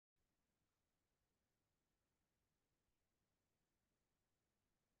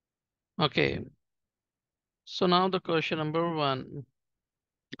Okay. So now the question number 1.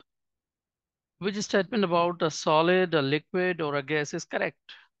 Which statement about a solid, a liquid, or a gas is correct?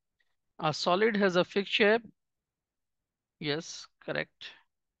 A solid has a fixed shape. Yes, correct.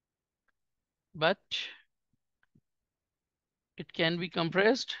 But it can be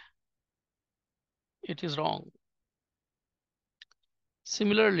compressed. It is wrong.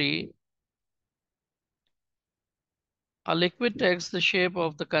 Similarly, a liquid takes the shape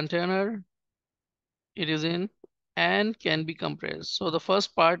of the container it is in and can be compressed. So the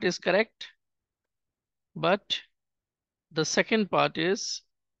first part is correct, but the second part is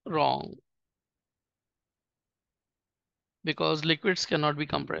wrong because liquids cannot be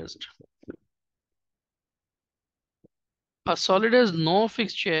compressed. A solid has no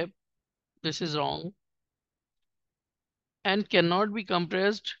fixed shape. This is wrong. And cannot be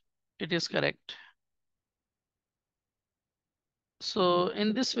compressed. It is correct. So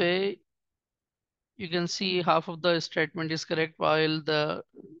in this way, you can see half of the statement is correct while the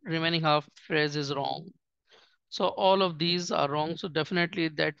remaining half phrase is wrong. So all of these are wrong. So definitely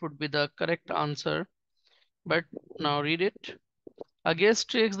that would be the correct answer. But now read it. A gas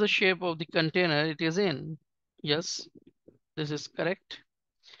takes the shape of the container it is in. Yes, this is correct.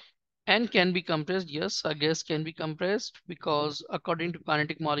 And can be compressed. Yes, a gas can be compressed because according to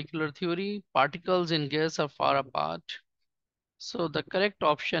kinetic molecular theory, particles in gas are far apart. So the correct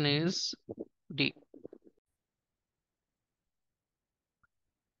option is D.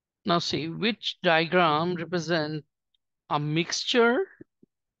 Now see, which diagram represents a mixture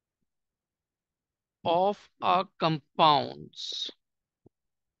of compounds?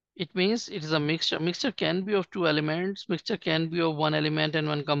 It means it is a mixture. Mixture can be of two elements. Mixture can be of one element and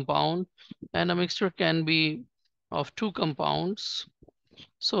one compound. And a mixture can be of two compounds.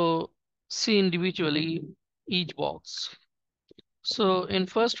 So see individually each box. So in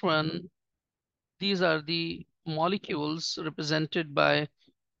first one, these are the molecules represented by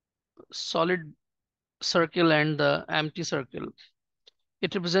solid circle and the empty circle.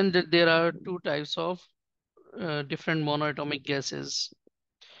 It represents that there are two types of different monoatomic gases.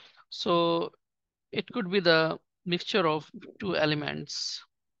 So it could be the mixture of two elements.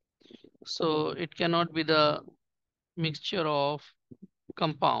 So it cannot be the mixture of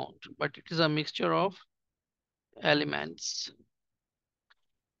compound, but it is a mixture of elements.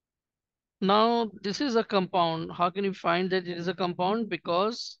 Now this is a compound. How can you find that it is a compound?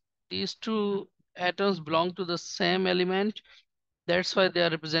 Because these two atoms belong to the same element. That's why they are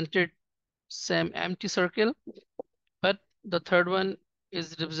represented same empty circle. But the third one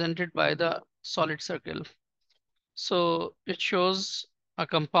is represented by the solid circle. So it shows a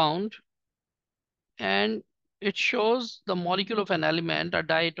compound and it shows the molecule of an element, a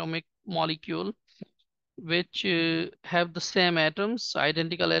diatomic molecule, which have the same atoms,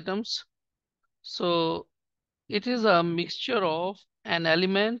 identical atoms. So it is a mixture of an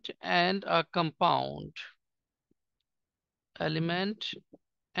element and a compound. Element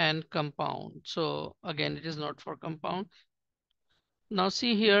and compound. So again, it is not for compound. Now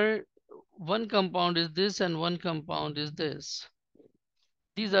see here, one compound is this and one compound is this.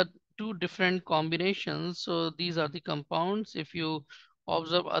 These are two different combinations. So these are the compounds. If you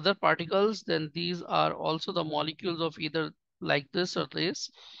observe other particles, then these are also the molecules of either like this or this.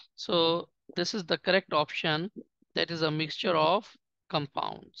 So this is the correct option. That is a mixture of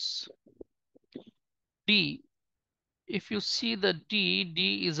compounds. D. If you see the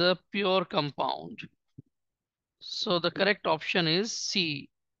D is a pure compound. So the correct option is C.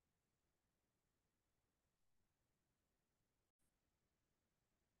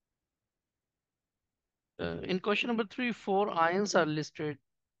 In question number 3, 4 ions are listed.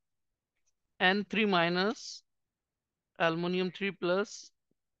 N3 minus, aluminum 3 plus,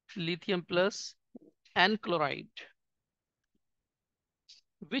 lithium plus, and chloride.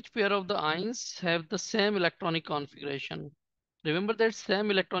 Which pair of the ions have the same electronic configuration? Remember that same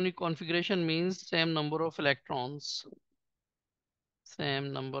electronic configuration means same number of electrons.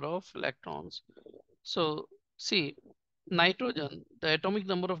 Same number of electrons. So see, nitrogen, the atomic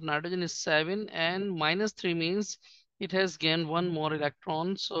number of nitrogen is 7 and minus 3 means it has gained one more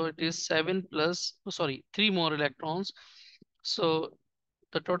electron. So it is 7 plus, oh, sorry, 3 more electrons. So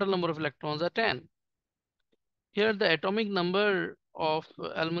the total number of electrons are 10. Here the atomic number of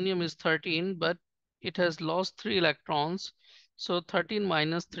aluminum is 13, but it has lost 3 electrons. So 13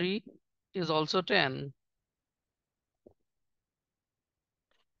 minus 3 is also 10.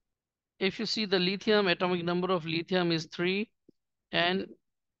 If you see the lithium, atomic number of lithium is 3 and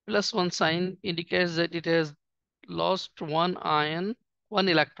plus 1 sign indicates that it has lost one ion, one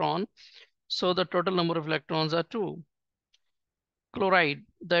electron. So the total number of electrons are 2. Chloride.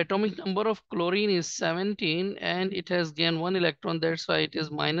 The atomic number of chlorine is 17 and it has gained 1 electron. That's why it is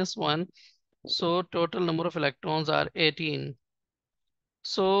 -1. So total number of electrons are 18.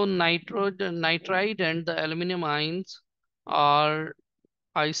 So nitride and the aluminum ions are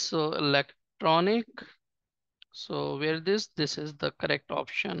isoelectronic. So where this is the correct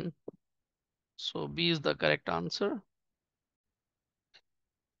option. So B is the correct answer.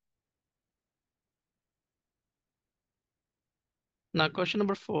 Now question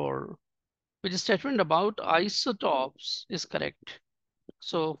number 4. Which statement about isotopes is correct?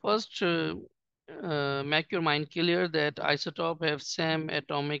 So first, make your mind clear that isotope have same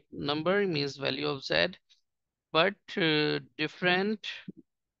atomic number, means value of Z, but different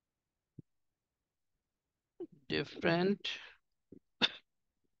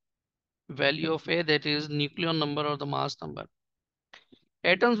value of A, that is nucleon number or the mass number.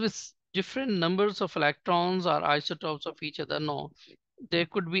 Atoms with different numbers of electrons are isotopes of each other. No, they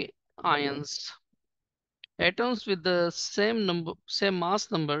could be ions. Atoms with the same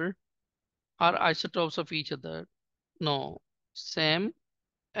mass number are isotopes of each other. No, same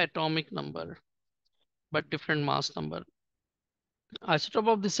atomic number, but different mass number. Isotope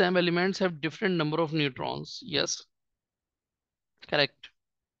of the same elements have different number of neutrons. Yes, correct.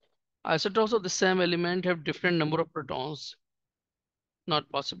 Isotopes of the same element have different number of protons. Not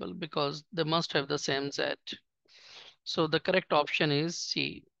possible because they must have the same Z. So the correct option is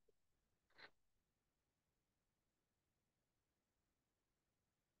C.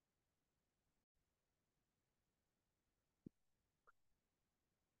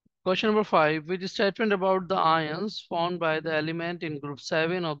 Question number 5. Which statement about the ions found by the element in group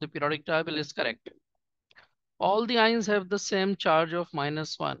 7 of the periodic table is correct? All the ions have the same charge of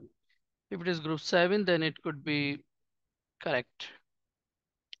 -1. If it is group 7, then it could be correct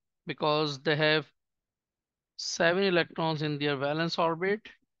because they have 7 electrons in their valence orbit.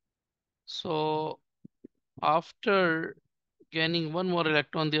 So after gaining one more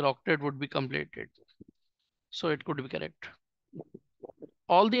electron, their octet would be completed. So it could be correct.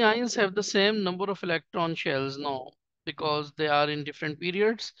 All the ions have the same number of electron shells? No, because they are in different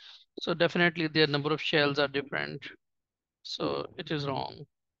periods. So definitely their number of shells are different. So it is wrong.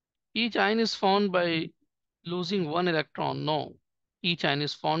 Each ion is found by losing one electron. No, each ion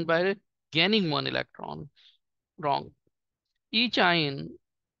is found by gaining one electron. Wrong. Each ion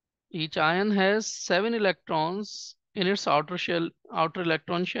has 7 electrons in its outer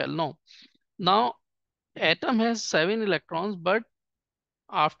electron shell. No. Now atom has 7 electrons, but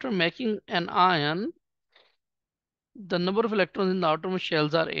after making an ion, the number of electrons in the outermost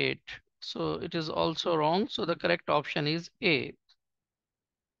shells are 8. So it is also wrong. So the correct option is A.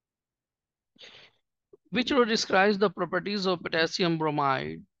 Which row describes the properties of potassium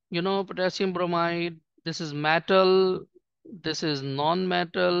bromide? You know, potassium bromide, this is metal, this is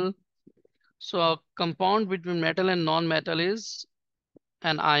non-metal. So a compound between metal and non-metal is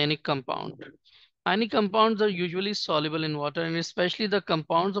an ionic compound. Ionic compounds are usually soluble in water, and especially the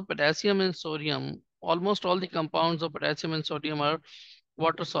compounds of potassium and sodium. Almost all the compounds of potassium and sodium are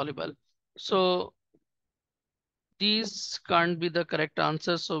water soluble. So these can't be the correct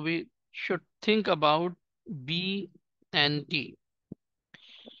answer. So we should think about B and D.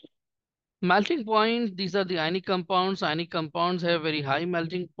 Melting point, these are the ionic compounds. Ionic compounds have very high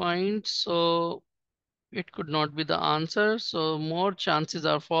melting point. So it could not be the answer. So more chances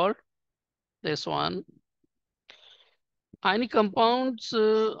are for this one. Ionic compounds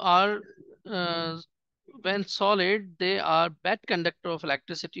are when solid, they are bad conductor of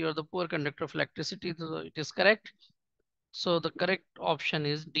electricity or the poor conductor of electricity. So it is correct. So the correct option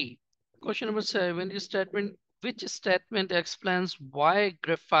is D. Question number 7 is statement. Which statement explains why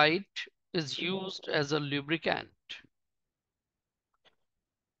graphite is used as a lubricant?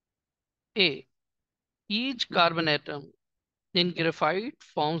 A. Each carbon atom in graphite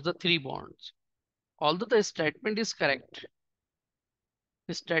forms the 3 bonds. Although the statement is correct,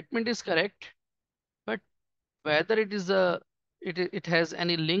 but whether it has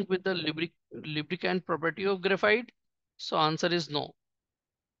any link with the lubricant property of graphite, so answer is no.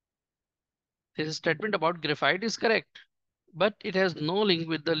 This statement about graphite is correct, but it has no link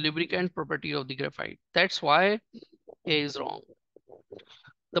with the lubricant property of the graphite. That's why A is wrong.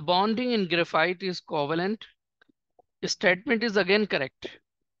 The bonding in graphite is covalent. The statement is again correct,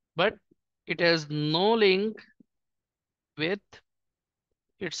 but it has no link with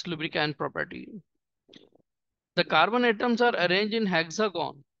its lubricant property. The carbon atoms are arranged in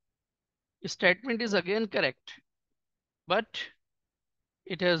hexagon. The statement is again correct, but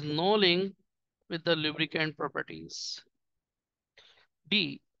it has no link with the lubricant properties.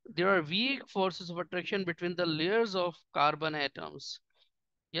 B. there are weak forces of attraction between the layers of carbon atoms.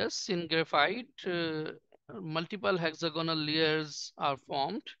 Yes, in graphite, multiple hexagonal layers are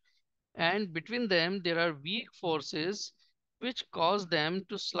formed, and between them there are weak forces which cause them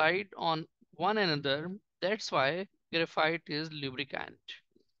to slide on one another. That's why graphite is lubricant.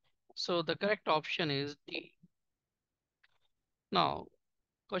 So the correct option is D. Now,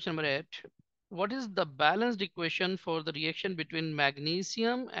 question number 8. What is the balanced equation for the reaction between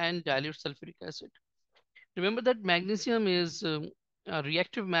magnesium and dilute sulfuric acid? Remember that magnesium is a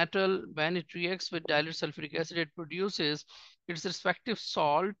reactive metal. When it reacts with dilute sulfuric acid, it produces its respective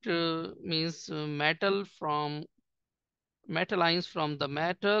salt, means metal ions from the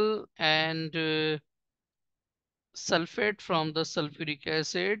metal, and sulfate from the sulfuric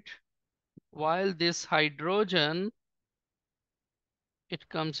acid, while this hydrogen, it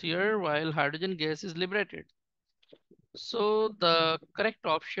comes here while hydrogen gas is liberated. So the correct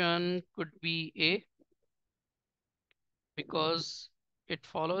option could be A, because it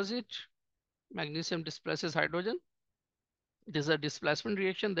follows it. Magnesium displaces hydrogen. This is a displacement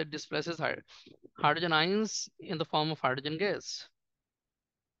reaction that displaces hydrogen ions in the form of hydrogen gas.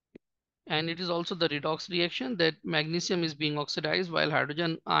 And it is also the redox reaction that magnesium is being oxidized while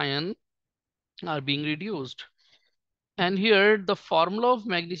hydrogen ion are being reduced. And here the formula of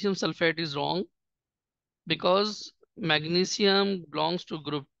magnesium sulfate is wrong, because magnesium belongs to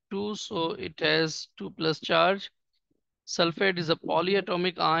group 2, so it has 2+ charge. Sulfate is a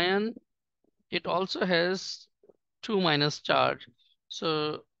polyatomic ion. It also has 2- charge.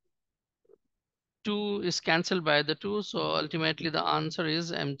 So 2 is cancelled by the 2. So ultimately the answer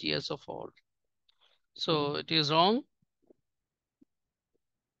is MgSO4. So it is wrong.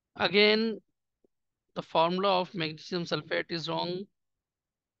 Again, the formula of magnesium sulfate is wrong.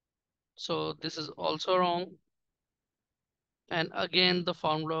 So this is also wrong. And again, the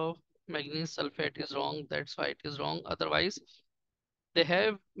formula of magnesium sulfate is wrong. That's why it is wrong. Otherwise, they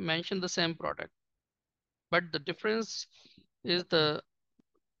have mentioned the same product. But the difference is the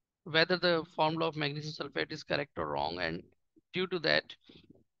whether the formula of magnesium sulfate is correct or wrong. And due to that,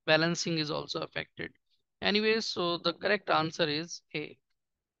 balancing is also affected. Anyways, so the correct answer is A.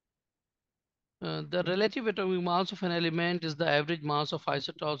 The relative atomic mass of an element is the average mass of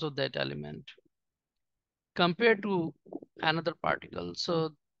isotopes of that element compared to another particle.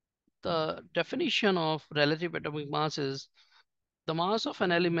 So the definition of relative atomic mass is the mass of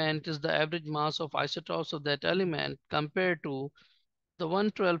an element is the average mass of isotopes of that element compared to the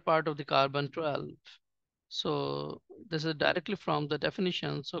 112 part of the carbon 12. So this is directly from the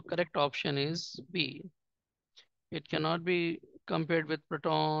definition. So correct option is B. It cannot be compared with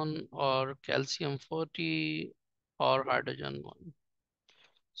proton or calcium 40 or hydrogen 1.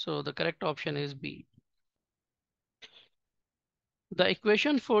 So the correct option is B. The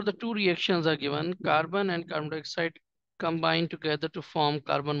equation for the two reactions are given. Carbon and carbon dioxide combine together to form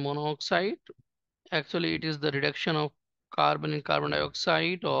carbon monoxide. Actually, it is the reduction of carbon in carbon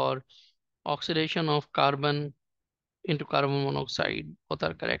dioxide or oxidation of carbon into carbon monoxide. Both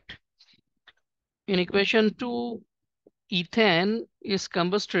are correct. In equation 2, ethane is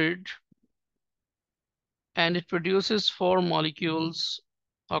combusted and it produces 4 molecules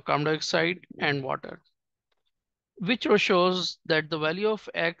of carbon dioxide and water, which shows that the value of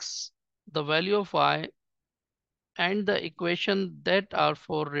X, the value of Y, and the equation that are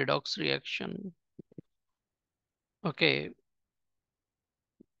for redox reaction. Okay,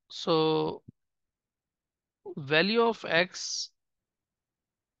 so value of X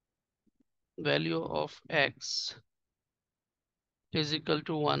is equal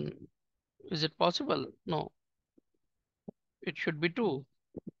to 1. Is it possible? No, it should be 2.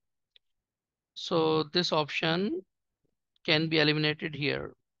 So this option can be eliminated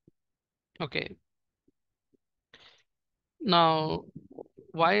here. Okay, now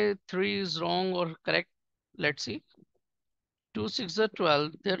why 3 is wrong or correct? Let's see. 2, 6 are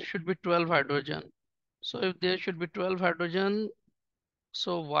 12. There should be 12 hydrogen. So if there should be 12 hydrogen,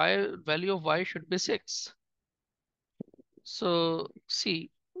 so y value of y should be 6. So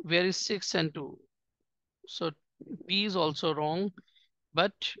see, where is 6 and 2? So B is also wrong,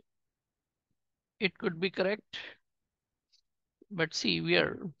 but it could be correct. But see,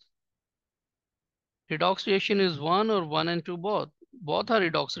 where redox reaction is 1 or 1 and 2 both. Both are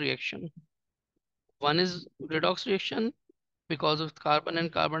redox reaction. One is redox reaction because of carbon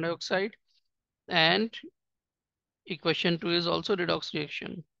and carbon dioxide, and equation 2 is also redox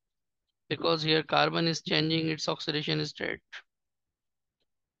reaction because here carbon is changing its oxidation state.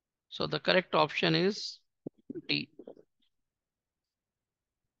 So the correct option is D.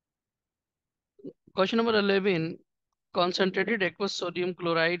 Question number 11. Concentrated aqueous sodium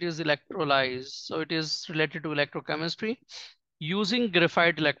chloride is electrolyzed. So it is related to electrochemistry. Using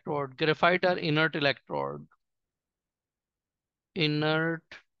graphite electrode. Graphite are inert electrode. Inert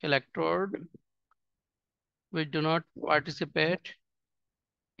electrode which do not participate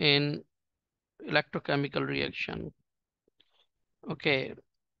in electrochemical reaction. Okay.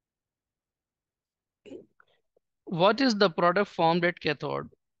 What is the product formed at cathode?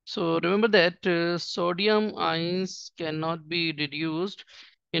 So remember that sodium ions cannot be reduced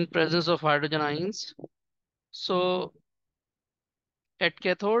in presence of hydrogen ions. So at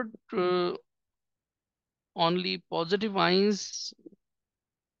cathode, only positive ions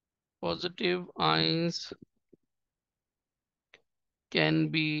can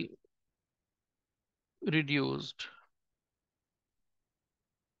be reduced.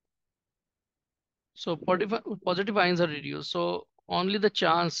 So positive ions are reduced. So only the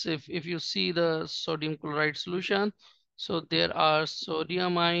chance if you see the sodium chloride solution, so there are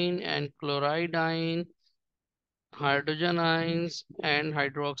sodium ion and chloride ion, hydrogen ions and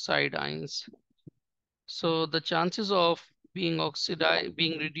hydroxide ions. So the chances of being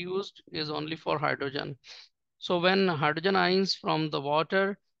reduced is only for hydrogen. So when hydrogen ions from the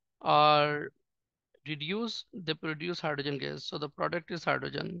water are reduced, they produce hydrogen gas. So the product is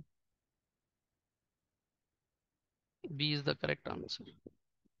hydrogen. B is the correct answer.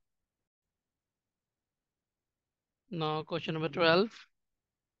 Now question number 12.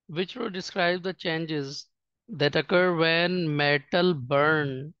 Which row describes the changes that occur when metal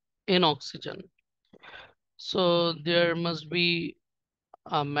burn in oxygen? So there must be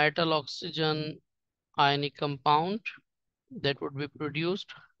a metal oxygen ionic compound that would be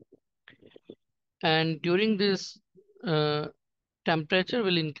produced. And during this, uh, temperature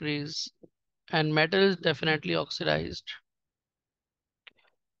will increase and metal is definitely oxidized.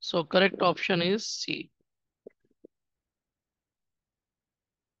 So correct option is C.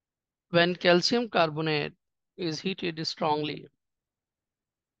 When calcium carbonate is heated strongly,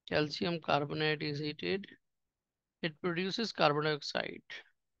 calcium carbonate is heated, it produces carbon dioxide.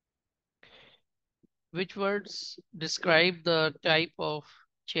 Which words describe the type of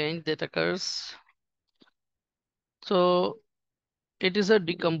change that occurs? So it is a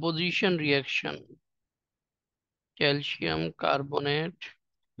decomposition reaction. Calcium carbonate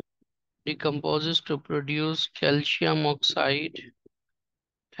decomposes to produce calcium oxide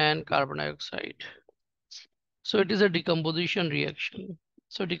and carbon dioxide. So it is a decomposition reaction.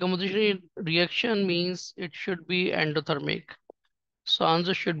 So decomposition reaction means it should be endothermic. So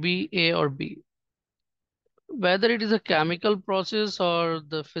answer should be A or B. Whether it is a chemical process or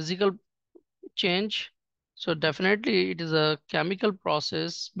the physical change, so definitely it is a chemical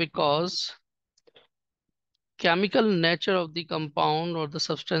process because chemical nature of the compound or the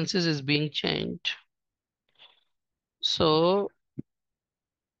substances is being changed. So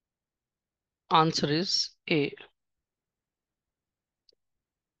answer is A.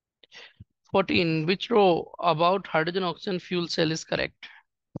 14. Which row about hydrogen oxygen fuel cell is correct?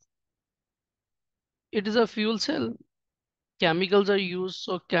 It is a fuel cell. Chemicals are used,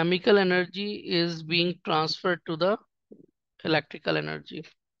 so chemical energy is being transferred to the electrical energy.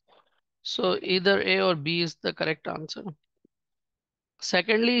 So either A or B is the correct answer.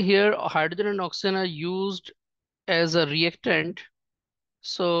 Secondly, here hydrogen and oxygen are used as a reactant.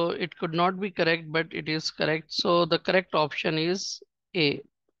 So it could not be correct, but it is correct. So the correct option is A.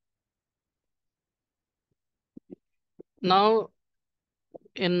 Now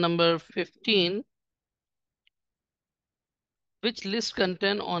in number 15, which list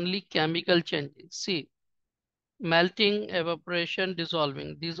contain only chemical changes? See, melting, evaporation,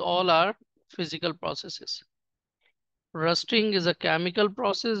 dissolving. These all are physical processes. Rusting is a chemical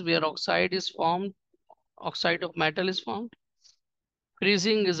process where oxide is formed, oxide of metal is formed.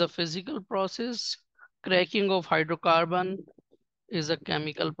 Freezing is a physical process. Cracking of hydrocarbon is a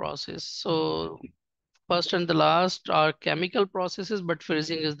chemical process. So first and the last are chemical processes, but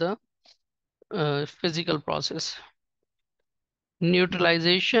freezing is the physical process.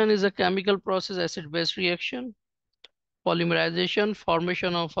 Neutralization is a chemical process, acid-base reaction. Polymerization,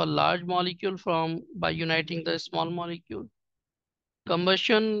 formation of a large molecule from by uniting the small molecule.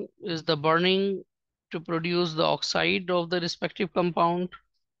 Combustion is the burning to produce the oxide of the respective compound,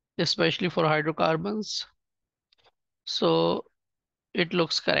 especially for hydrocarbons. So it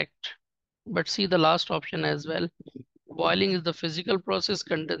looks correct. But see the last option as well. Boiling is the physical process,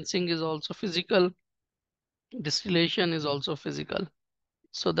 condensing is also physical, distillation is also physical.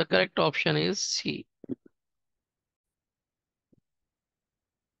 So the correct option is C.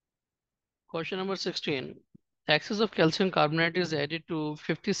 Question number 16. Excess of calcium carbonate is added to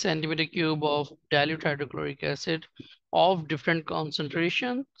 50 centimeter cube of dilute hydrochloric acid of different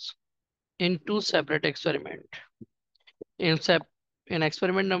concentrations in two separate experiments. In, in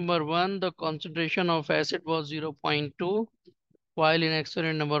experiment number 1, the concentration of acid was 0.2, while in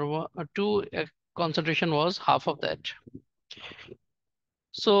experiment number 2, concentration was half of that.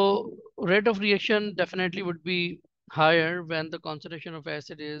 So rate of reaction definitely would be higher when the concentration of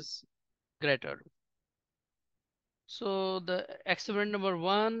acid is greater. So the experiment number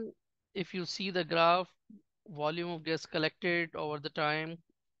 1, if you see the graph, volume of gas collected over the time,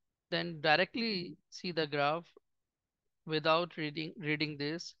 then directly see the graph without reading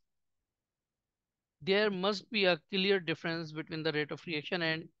this. There must be a clear difference between the rate of reaction,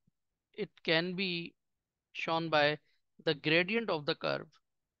 and it can be shown by the gradient of the curve.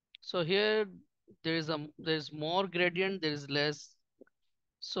 So here there is more gradient, there is less.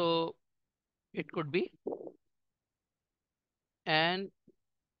 So it could be, and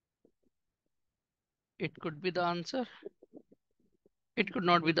it could be the answer. It could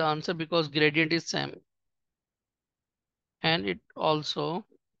not be the answer because gradient is same. And it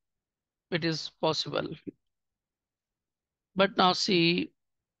is possible. But now see,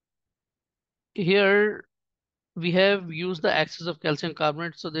 here we have used the excess of calcium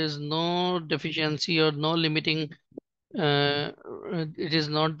carbonate, so there is no deficiency or no limiting. It is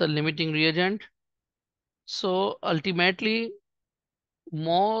not the limiting reagent. So ultimately,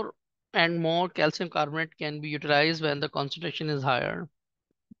 more and more calcium carbonate can be utilized when the concentration is higher.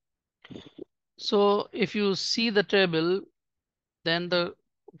 So if you see the table, then the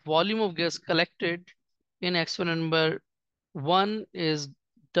volume of gas collected in experiment number 1 is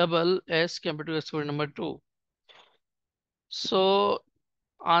double as compared to experiment number 2. So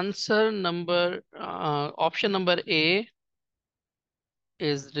option number A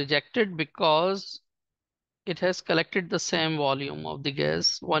is rejected because it has collected the same volume of the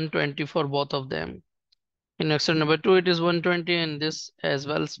gas, 120 for both of them. In experiment number 2, it is 120, and this as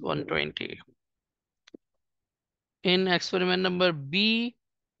well as 120. In experiment number B,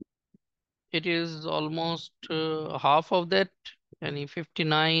 it is almost half of that, any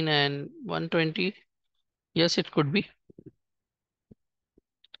 59 and 120. Yes, it could be.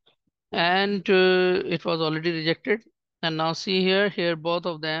 And it was already rejected. And now see here both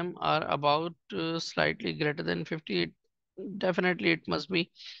of them are about slightly greater than 50. Definitely it must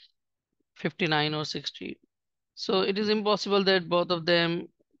be 59 or 60. So it is impossible that both of them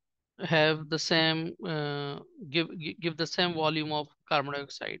have the same give the same volume of carbon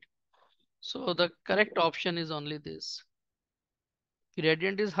dioxide. So the correct option is only this.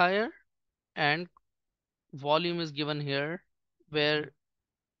 Gradient is higher and volume is given here, where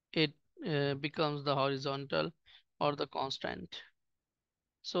it becomes the horizontal or the constant.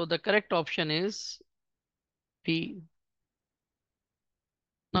 So the correct option is B.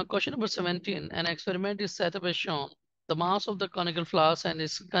 Now question number 17. An experiment is set up as shown. The mass of the conical flask and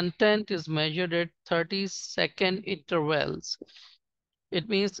its content is measured at 30-second intervals. It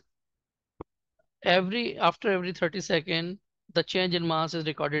means after every 30 seconds, the change in mass is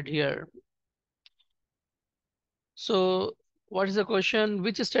recorded here. So what is the question?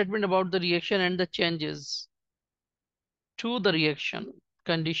 Which statement about the reaction and the changes to the reaction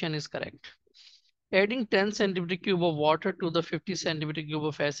condition is correct? Adding 10 centimeter cube of water to the 50 centimeter cube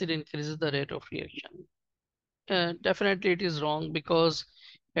of acid increases the rate of reaction. Definitely it is wrong because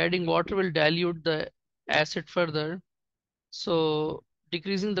adding water will dilute the acid further. So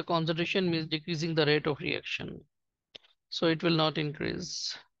decreasing the concentration means decreasing the rate of reaction. So it will not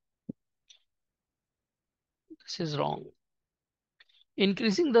increase. This is wrong.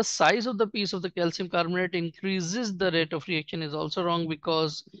 Increasing the size of the piece of the calcium carbonate increases the rate of reaction is also wrong,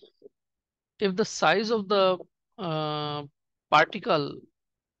 because if the size of the uh, particle,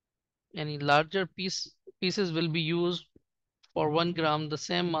 any larger pieces will be used for 1 gram, the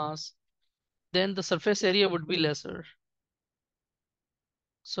same mass, then the surface area would be lesser.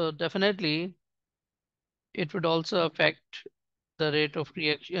 So definitely it would also affect the rate of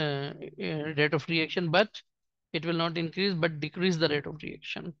reaction, but it will not increase but decrease the rate of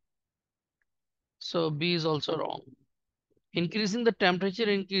reaction. So B is also wrong. Increasing the temperature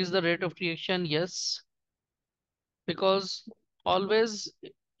increase the rate of reaction. Yes, because always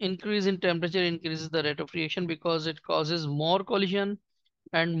increase in temperature increases the rate of reaction because it causes more collision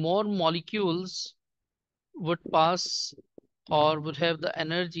and more molecules would pass or would have the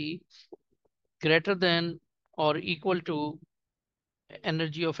energy greater than or equal to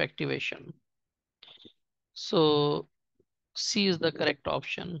energy of activation. So C is the correct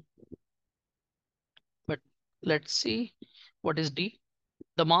option. But let's see what is D.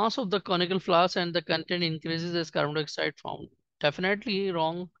 The mass of the conical flask and the content increases as carbon dioxide found. Definitely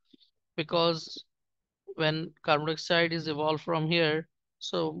wrong, because when carbon dioxide is evolved from here,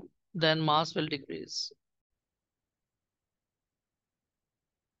 so then mass will decrease.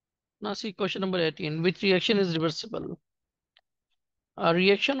 Now see question number 18. Which reaction is reversible? A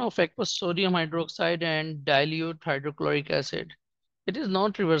reaction of aqueous sodium hydroxide and dilute hydrochloric acid. It is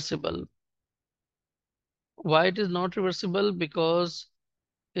not reversible. Why it is not reversible? Because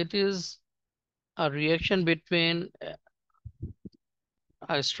it is a reaction between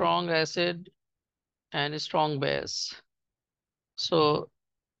a strong acid and a strong base. So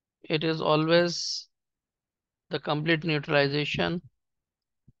it is always the complete neutralization.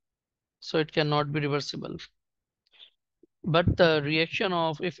 So it cannot be reversible. But the reaction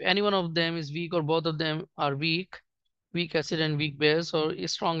of if any one of them is weak or both of them are weak, weak acid and weak base, or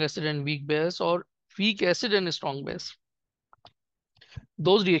strong acid and weak base, or weak acid and strong base,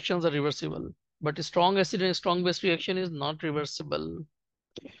 those reactions are reversible. But a strong acid and strong base reaction is not reversible.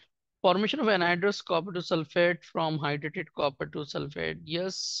 Formation of anhydrous copper to sulfate from hydrated copper to sulfate.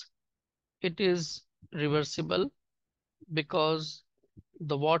 Yes, it is reversible because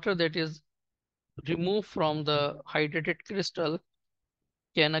the water that is removed from the hydrated crystal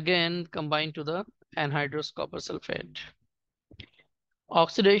can again combine to the anhydrous copper sulfate.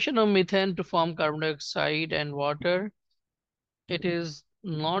 Oxidation of methane to form carbon dioxide and water. It is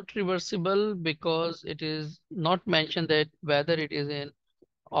not reversible because it is not mentioned that whether it is in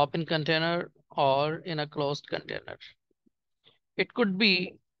open container or in a closed container. It could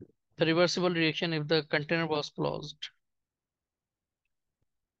be the reversible reaction if the container was closed.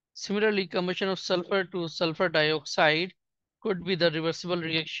 Similarly, combustion of sulfur to sulfur dioxide could be the reversible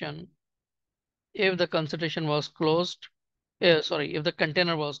reaction if the concentration was closed. If the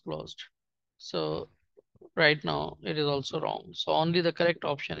container was closed. So right now it is also wrong. So only the correct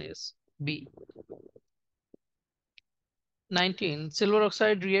option is B. 19. Silver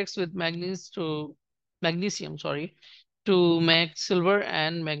oxide reacts with magnesium, to make silver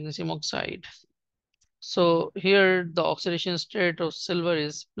and magnesium oxide. So here the oxidation state of silver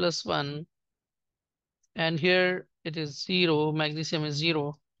is +1, and here it is 0, magnesium is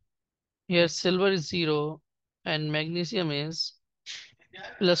 0. Here silver is 0 and magnesium is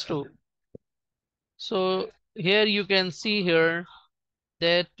 +2. So here you can see here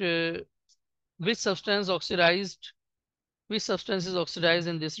that which substance is oxidized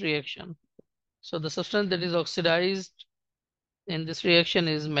in this reaction. So the substance that is oxidized in this reaction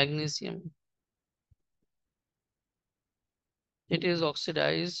is magnesium. It is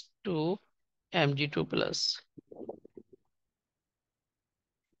oxidized to Mg2 plus.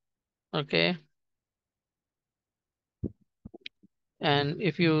 Okay. And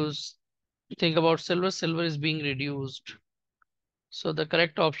if you think about silver, silver is being reduced. So the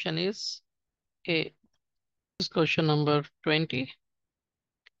correct option is A. This is question number 20.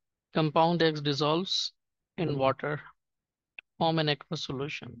 Compound X dissolves in water, form an aqueous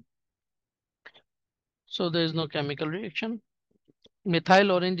solution. So there is no chemical reaction.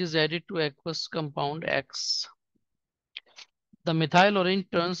 Methyl orange is added to aqueous compound X. The methyl orange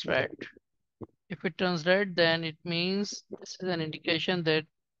turns red. If it turns red, then it means this is an indication that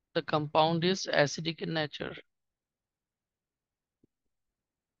the compound is acidic in nature.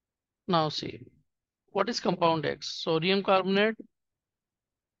 Now see, what is compound X? Sodium carbonate?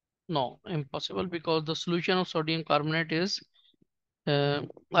 No, impossible, because the solution of sodium carbonate is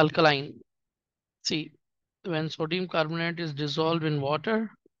alkaline. See, when sodium carbonate is dissolved in water,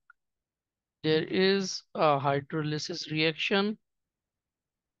 there is a hydrolysis reaction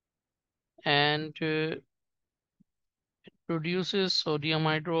and produces sodium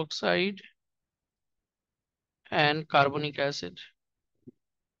hydroxide and carbonic acid.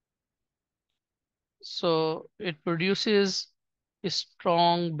 So it produces a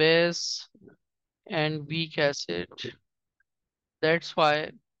strong base and weak acid. That's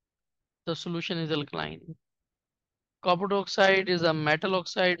why the solution is alkaline. Copper dioxide is a metal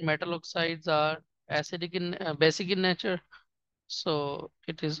oxide. Metal oxides are basic in nature. So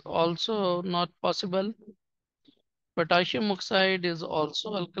it is also not possible. Potassium oxide is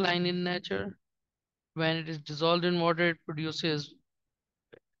also alkaline in nature. When it is dissolved in water, it produces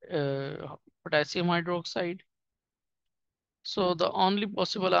potassium hydroxide. So the only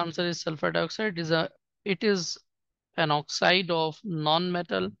possible answer is sulfur dioxide. It is an oxide of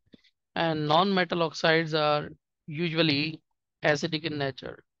non-metal, and non-metal oxides are usually acidic in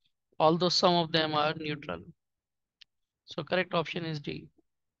nature, although some of them are neutral. So correct option is D.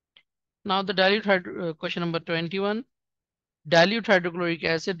 Now the question number 21. Dilute hydrochloric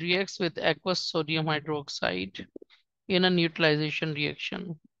acid reacts with aqueous sodium hydroxide in a neutralization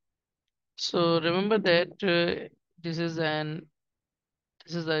reaction. So remember that this is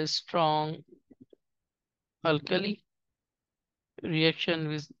a strong alkali,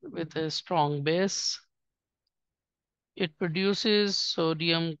 reaction with a strong base. It produces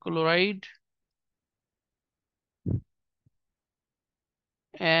sodium chloride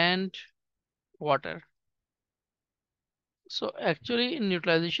and water. So actually in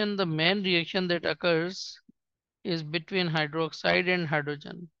neutralization, the main reaction that occurs is between hydroxide and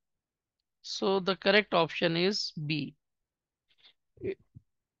hydrogen. So the correct option is B.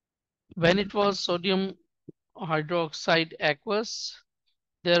 When it was sodium hydroxide aqueous,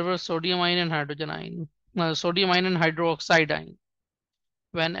 there were sodium ion and hydrogen ion, sodium ion and hydroxide ion.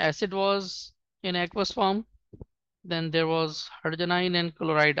 When acid was in aqueous form, then there was hydrogen ion and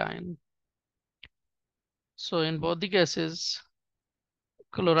chloride ion. So in both the cases,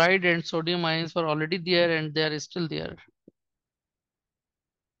 chloride and sodium ions were already there and they are still there.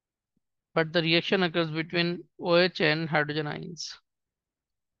 But the reaction occurs between OH and hydrogen ions.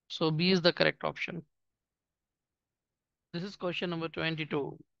 So B is the correct option. This is question number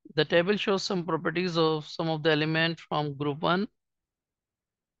 22. The table shows some properties of some of the elements from group 1.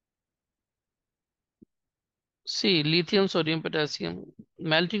 C. Lithium, sodium, potassium.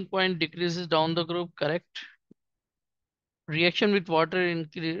 Melting point decreases down the group, correct. Reaction with water,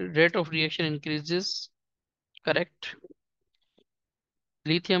 rate of reaction increases, correct.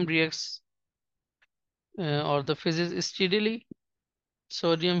 Lithium reacts or the phases steadily.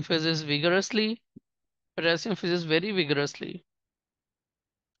 Sodium phases vigorously. Potassium phases very vigorously.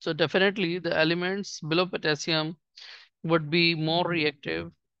 So definitely the elements below potassium would be more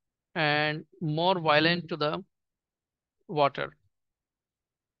reactive and more violent to the water.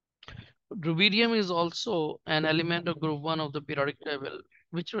 Rubidium is also an element of group 1 of the periodic table,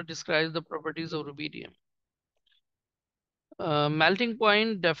 which would describe the properties of rubidium. Melting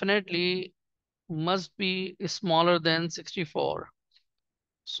point definitely must be smaller than 64.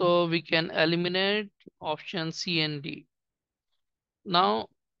 So we can eliminate option C and D. Now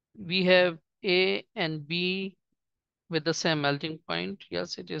we have A and B with the same melting point.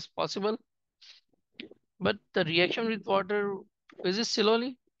 Yes, it is possible. But the reaction with water fizzes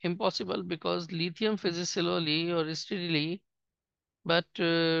slowly. Impossible because lithium fizzes slowly or steadily, but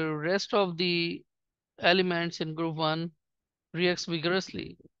rest of the elements in group 1 reacts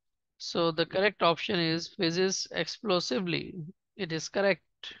vigorously. So the correct option is fizzes explosively. It is correct.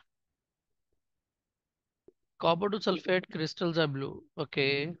 Copper to sulfate crystals are blue.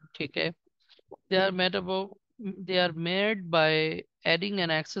 Okay, okay. They are made up they are made by adding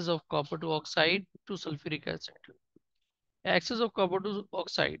an excess of copper to oxide to sulfuric acid. Excess of copper to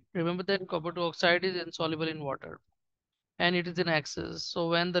oxide. Remember that copper to oxide is insoluble in water and it is in excess. So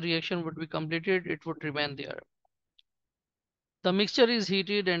when the reaction would be completed, it would remain there. The mixture is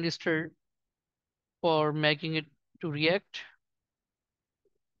heated and stirred for making it to react.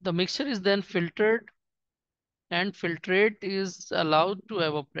 The mixture is then filtered and filtrate is allowed to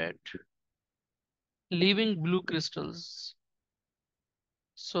evaporate, leaving blue crystals.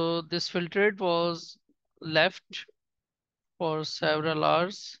 So this filtrate was left for several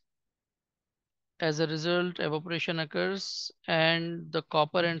hours. As a result, evaporation occurs and the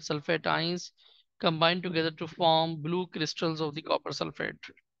copper and sulfate ions combine together to form blue crystals of the copper sulfate.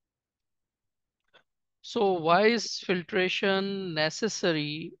 So why is filtration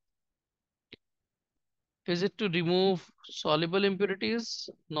necessary? Is it to remove soluble impurities?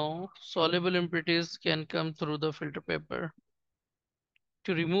 No, soluble impurities can come through the filter paper.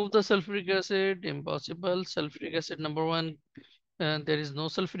 To remove the sulfuric acid, impossible. Sulfuric acid number 1, there is no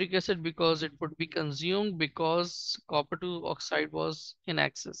sulfuric acid because it would be consumed because copper to oxide was in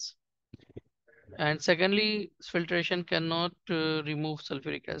excess. And secondly, filtration cannot remove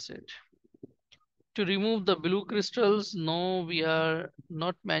sulfuric acid. To remove the blue crystals, no, we are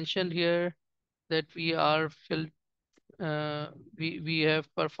not mentioned here that we are we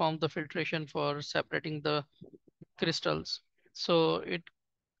have performed the filtration for separating the crystals. So it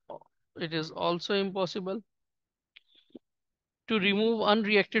is also impossible. To remove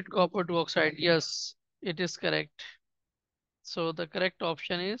unreacted copper to oxide, yes, it is correct. So the correct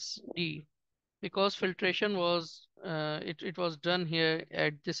option is D because filtration was it was done here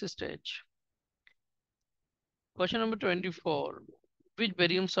at this stage. Question number 24. Which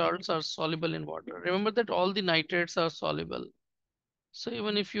barium salts are soluble in water? Remember that all the nitrates are soluble. So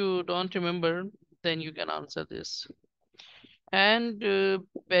even if you don't remember, then you can answer this. And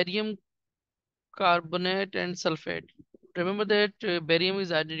barium carbonate and sulfate. Remember that barium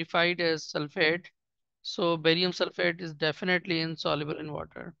is identified as sulfate. So barium sulfate is definitely insoluble in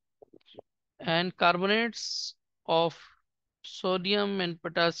water. And carbonates of sodium and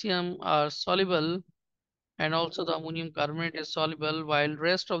potassium are soluble, and also the ammonium carbonate is soluble while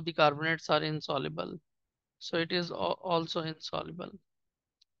rest of the carbonates are insoluble. so it is also insoluble.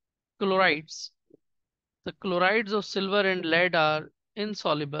 Chlorides. The chlorides of silver and lead are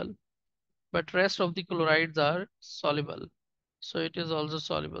insoluble, but rest of the chlorides are soluble. So it is also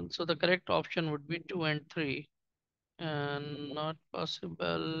soluble. So the correct option would be 2 and 3. And not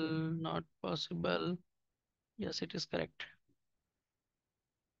possible, not possible. Yes, it is correct.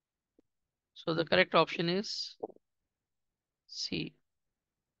 So the correct option is C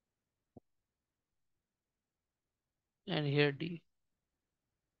and here D.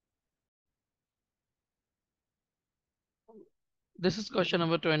 This is question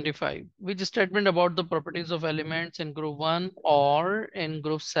number 25. Which statement about the properties of elements in group 1 or in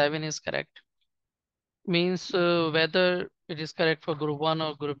group 7 is correct? Means whether it is correct for group 1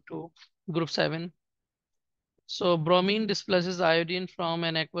 or group 2, group 7. So bromine displaces iodine from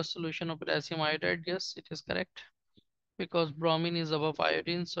an aqueous solution of potassium iodide. Yes, it is correct. Because bromine is above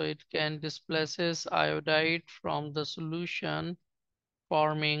iodine, so it can displaces iodide from the solution,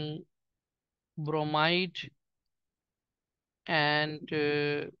 forming bromide and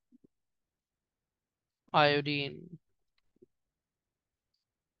iodine.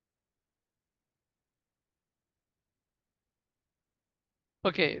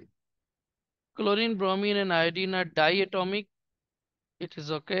 Okay, chlorine, bromine, and iodine are diatomic. It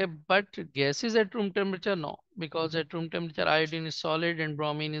is okay, but gases at room temperature, no, because at room temperature iodine is solid and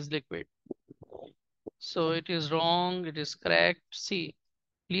bromine is liquid. So it is wrong. It is correct. C.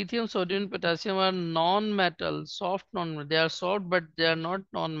 Lithium, sodium, potassium are non-metal, soft non. They are soft, but they are not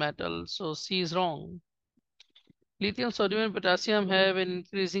non-metal. So C is wrong. Lithium, sodium, and potassium have an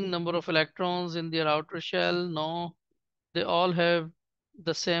increasing number of electrons in their outer shell. No, they all have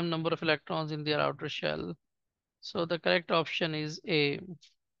the same number of electrons in their outer shell. So the correct option is A.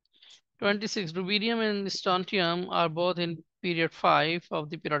 26. Rubidium and strontium are both in period 5 of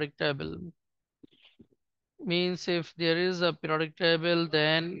the periodic table. Means if there is a periodic table,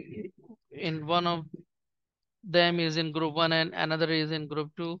 then in one of them is in group 1 and another is in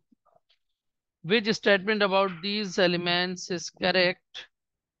group 2. Which statement about these elements is correct?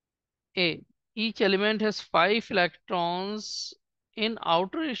 A. Each element has 5 electrons in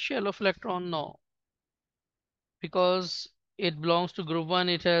outer shell of electron. No, because it belongs to group 1.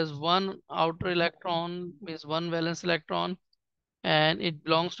 It has one outer electron, means one valence electron, and it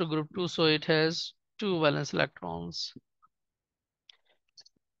belongs to group 2, so it has 2 valence electrons.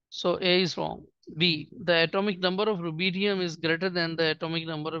 So A is wrong. B. The atomic number of rubidium is greater than the atomic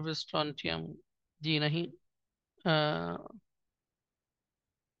number of strontium. जी नहीं.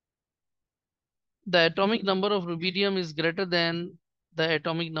 The atomic number of rubidium is greater than the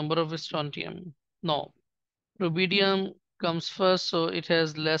atomic number of strontium. No, rubidium comes first, so it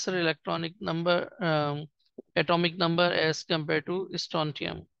has lesser electronic number, atomic number as compared to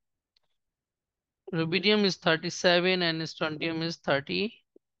strontium. Rubidium is 37 and strontium is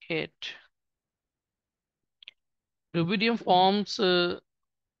 38. Rubidium forms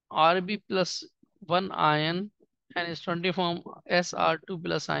Rb plus 1 ion and strontium form Sr2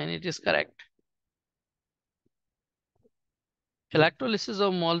 plus ion. It is correct. Electrolysis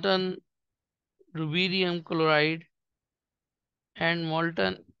of molten rubidium chloride and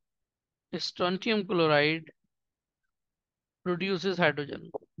molten strontium chloride produces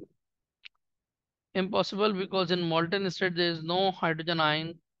hydrogen. Impossible, because in molten state there is no hydrogen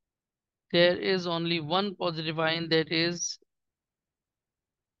ion. There is only one positive ion, that is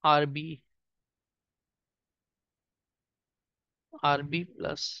Rb, Rb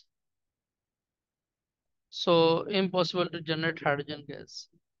plus. So impossible to generate hydrogen gas.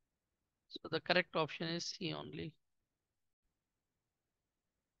 So the correct option is C only.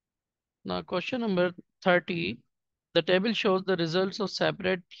 Now question number 30. The table shows the results of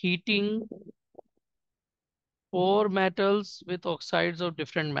separate heating 4 metals with oxides of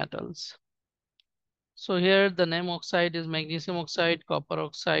different metals. So here the name oxide is magnesium oxide, copper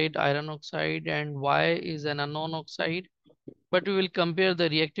oxide, iron oxide, and Y is an unknown oxide. But we will compare the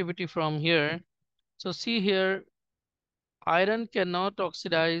reactivity from here. So see here, iron cannot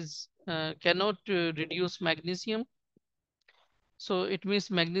oxidize, cannot reduce magnesium. So it means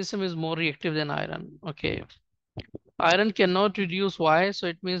magnesium is more reactive than iron. Okay. Iron cannot reduce Y, so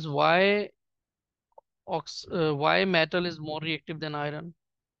it means Y metal is more reactive than iron.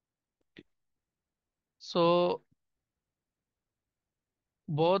 So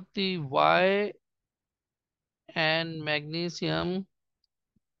both the Y and magnesium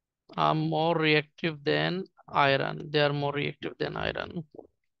are more reactive than iron. They are more reactive than iron.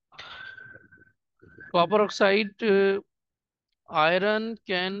 Copper oxide, iron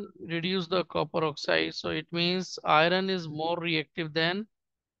can reduce the copper oxide. So it means iron is more reactive than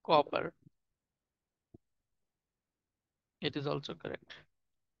copper. It is also correct.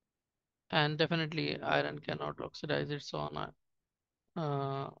 And definitely iron cannot oxidize its own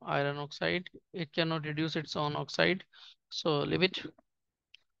iron oxide. It cannot reduce its own oxide. So leave it.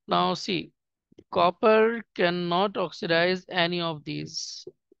 Now see, copper cannot oxidize any of these.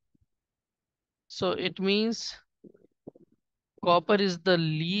 So it means copper is the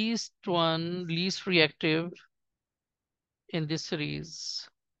least reactive in this series.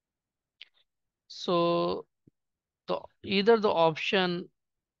 So either the option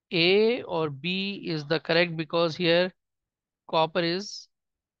A or B is the correct, because here copper is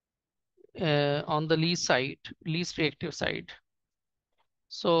on the least reactive side.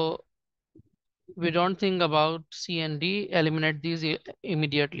 So we don't think about C and D, eliminate these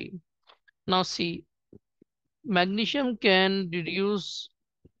immediately. Now see, magnesium can reduce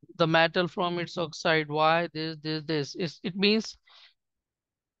the metal from its oxide. Why? This. It means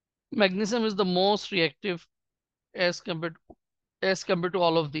magnesium is the most reactive as compared to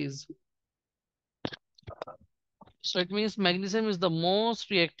all of these. So it means magnesium is the most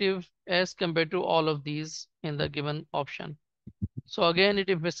reactive as compared to all of these in the given option. So again, it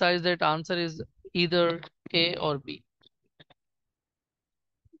emphasizes that answer is either A or B.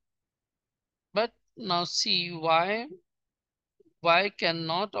 But now see why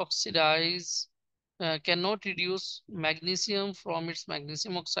cannot oxidize, cannot reduce magnesium from its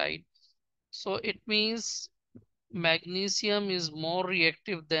magnesium oxide. So it means magnesium is more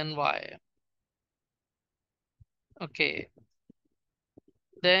reactive than Y. Okay,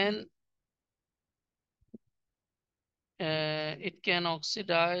 then it can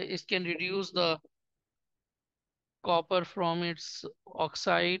oxidize, it can reduce the copper from its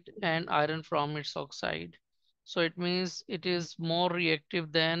oxide and iron from its oxide. So it means it is more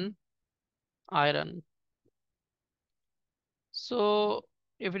reactive than iron. So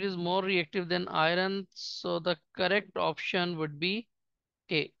if it is more reactive than iron, so the correct option would be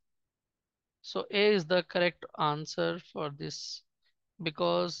A. So A is the correct answer for this,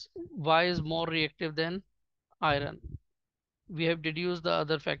 because Y is more reactive than iron. We have deduced the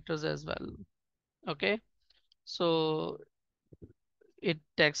other factors as well. Okay, so it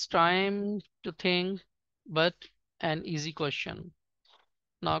takes time to think, but an easy question.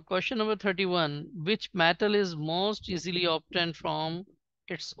 Now, question number 31. Which metal is most easily obtained from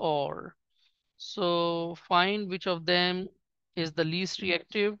its ore? So find which of them is the least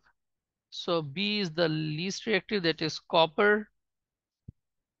reactive. So B is the least reactive, that is copper.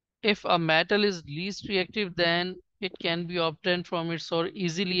 If a metal is least reactive, then it can be obtained from its ore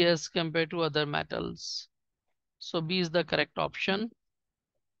easily as compared to other metals. So B is the correct option.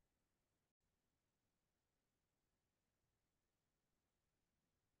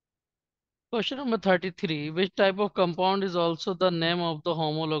 Question number 33. Which type of compound is also the name of the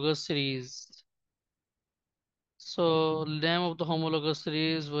homologous series? So name of the homologous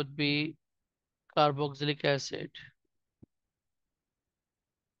series would be carboxylic acid.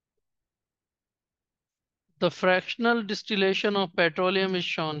 The fractional distillation of petroleum is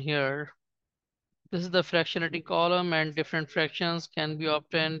shown here. This is the fractionating column, and different fractions can be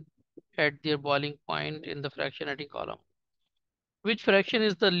obtained at their boiling point in the fractionating column. Which fraction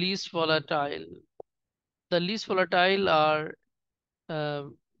is the least volatile? The least volatile are uh,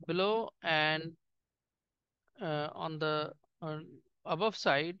 below, and on the above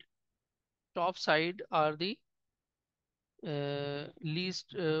side, top side are the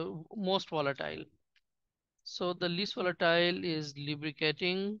least most volatile. So the least volatile is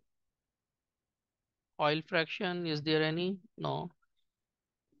lubricating oil fraction. Is there any? No.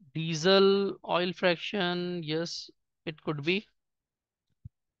 Diesel oil fraction, yes, it could be.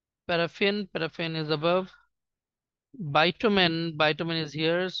 Paraffin is above. Bitumen is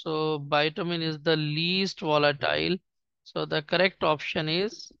here. So bitumen is the least volatile. So the correct option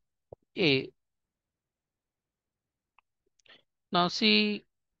is A. Now see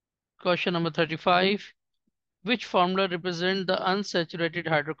question number 35. Which formula represents the unsaturated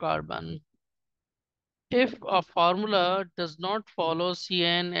hydrocarbon? If a formula does not follow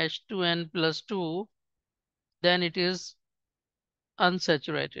CnH2n plus 2, then it is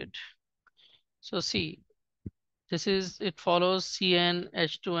unsaturated. So see, it follows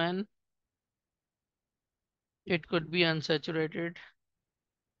CnH2n. It could be unsaturated.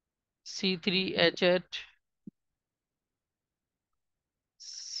 C3H8,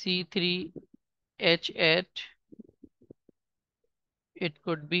 C3H8. It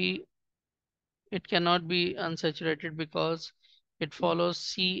could be, it cannot be unsaturated because it follows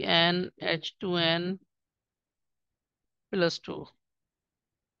CnH2n plus 2.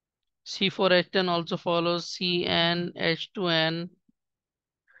 C4H10 also follows CnH2n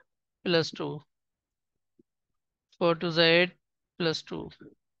plus 2. 4 to the 8 plus 2,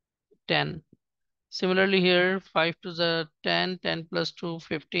 10. Similarly here, 5 to the 10, 10 plus 2,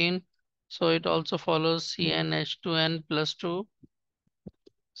 15. So it also follows CnH2n plus 2.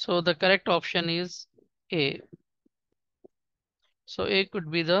 So the correct option is A. So A could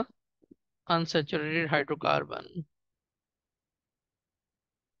be the unsaturated hydrocarbon.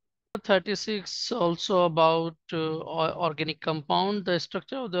 36 also about organic compound. The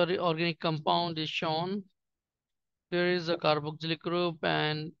structure of the organic compound is shown. There is a carboxylic group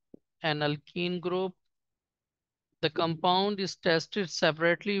and an alkene group. The compound is tested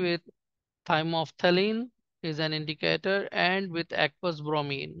separately with thymophthalene is an indicator and with aqueous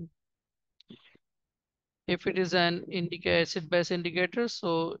bromine. If it is an acid-base indicator,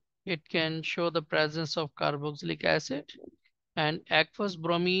 so it can show the presence of carboxylic acid, and aqueous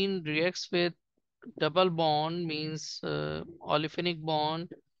bromine reacts with double bond, means olefinic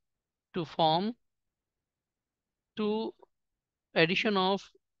bond, to form two addition of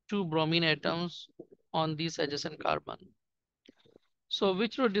two bromine atoms on these adjacent carbon. So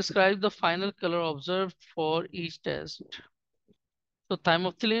which would describe the final color observed for each test. So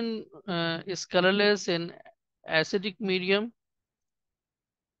thymophthalene is colorless in acidic medium.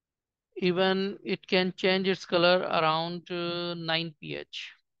 Even it can change its color around 9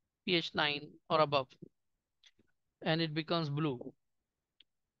 pH 9 or above, and it becomes blue.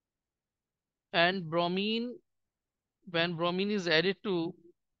 And bromine, when bromine is added to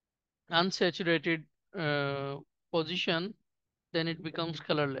unsaturated uh, position, then it becomes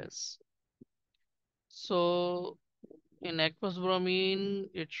colorless. So in aqueous bromine,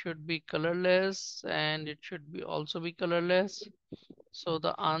 it should be colorless and it should be also be colorless. So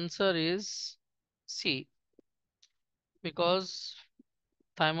the answer is C, because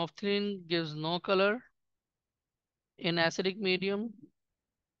thymophthalene gives no color in acidic medium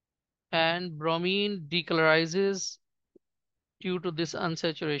and bromine decolorizes due to this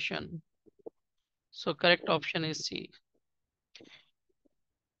unsaturation. So correct option is C.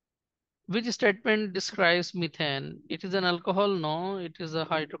 Which statement describes methane? It is an alcohol? No. It is a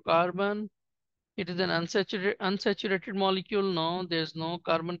hydrocarbon. It is an unsaturated molecule? No. There's no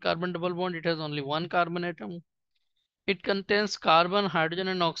carbon-carbon double bond. It has only one carbon atom. It contains carbon, hydrogen,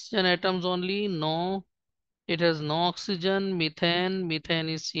 and oxygen atoms only? No. It has no oxygen. Methane. Methane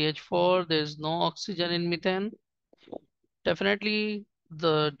is CH4. There's no oxygen in methane. Definitely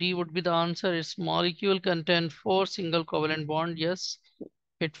the D would be the answer. Its molecule contain 4 single covalent bond. Yes,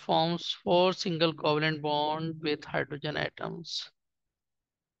 it forms 4 single covalent bond with hydrogen atoms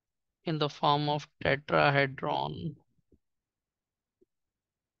in the form of tetrahedron.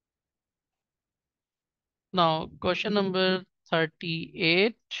 Now, question number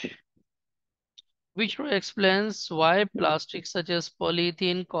 38. Which row explains why plastics such as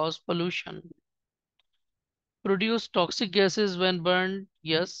polyethylene cause pollution? Produce toxic gases when burned?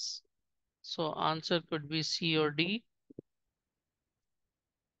 Yes. So answer could be C or D.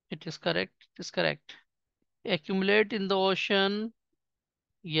 It is correct. It is correct. Accumulate in the ocean?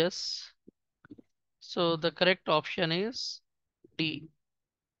 Yes. So the correct option is D.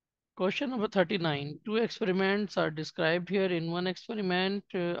 Question number 39. Two experiments are described here. In one experiment,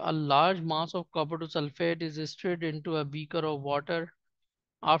 a large mass of copper to sulfate is stirred into a beaker of water.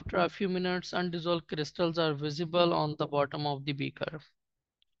 After a few minutes, undissolved crystals are visible on the bottom of the beaker.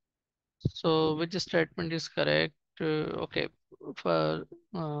 So which statement is correct? Okay, for,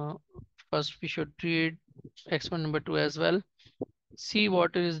 uh, first we should read experiment number 2 as well. Sea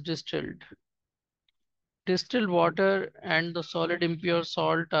water is distilled. Distilled water and the solid impure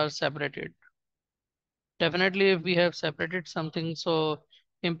salt are separated. Definitely, if we have separated something, so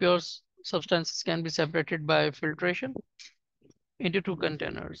impure substances can be separated by filtration into two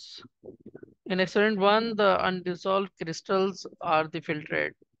containers. In experiment 1, the undissolved crystals are the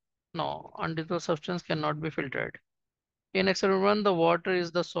filtrate. No, undissolved substance cannot be filtered. In experiment 1, the water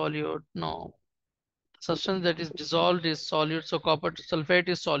is the solute. No, the substance that is dissolved is solute, so copper sulfate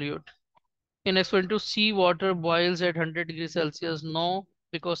is solute. In experiment 2, seawater boils at 100 degrees Celsius. No,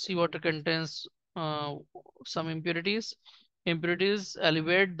 because seawater contains uh, some impurities. Impurities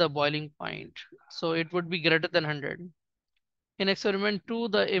elevate the boiling point. So it would be greater than 100. In experiment 2,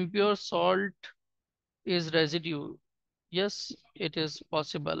 the impure salt is residue. Yes, it is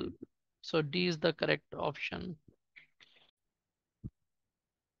possible. So D is the correct option.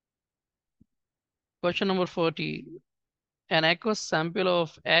 Question number 40. An aqueous sample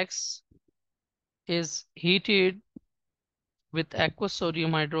of X is heated with aqueous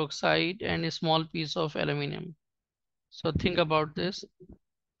sodium hydroxide and a small piece of aluminum. So think about this.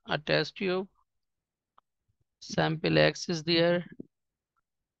 A test tube, sample X is there,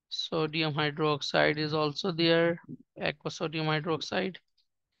 Sodium hydroxide is also there, aqueous sodium hydroxide,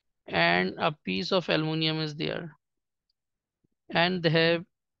 and a piece of aluminum is there. And they have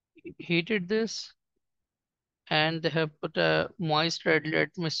heated this, and they have put a moist red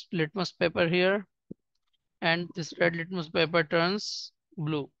litmus paper here, and this red litmus paper turns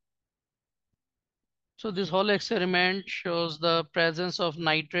blue. So this whole experiment shows the presence of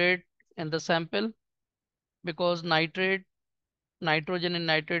nitrate in the sample, because nitrogen in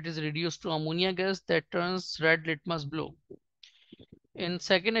nitrate is reduced to ammonia gas that turns red litmus blue. In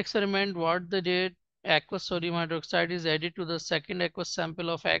second experiment, what they did, aqueous sodium hydroxide is added to the second aqueous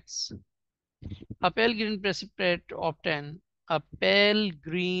sample of X. A pale green precipitate obtained. A pale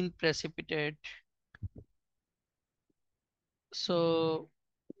green precipitate. So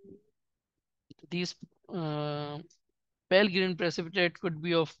these pale green precipitate could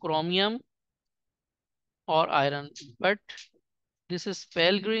be of chromium or iron, but this is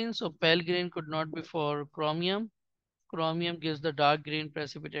pale green, so pale green could not be for chromium. Chromium gives the dark green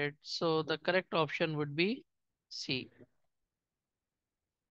precipitate, so the correct option would be C.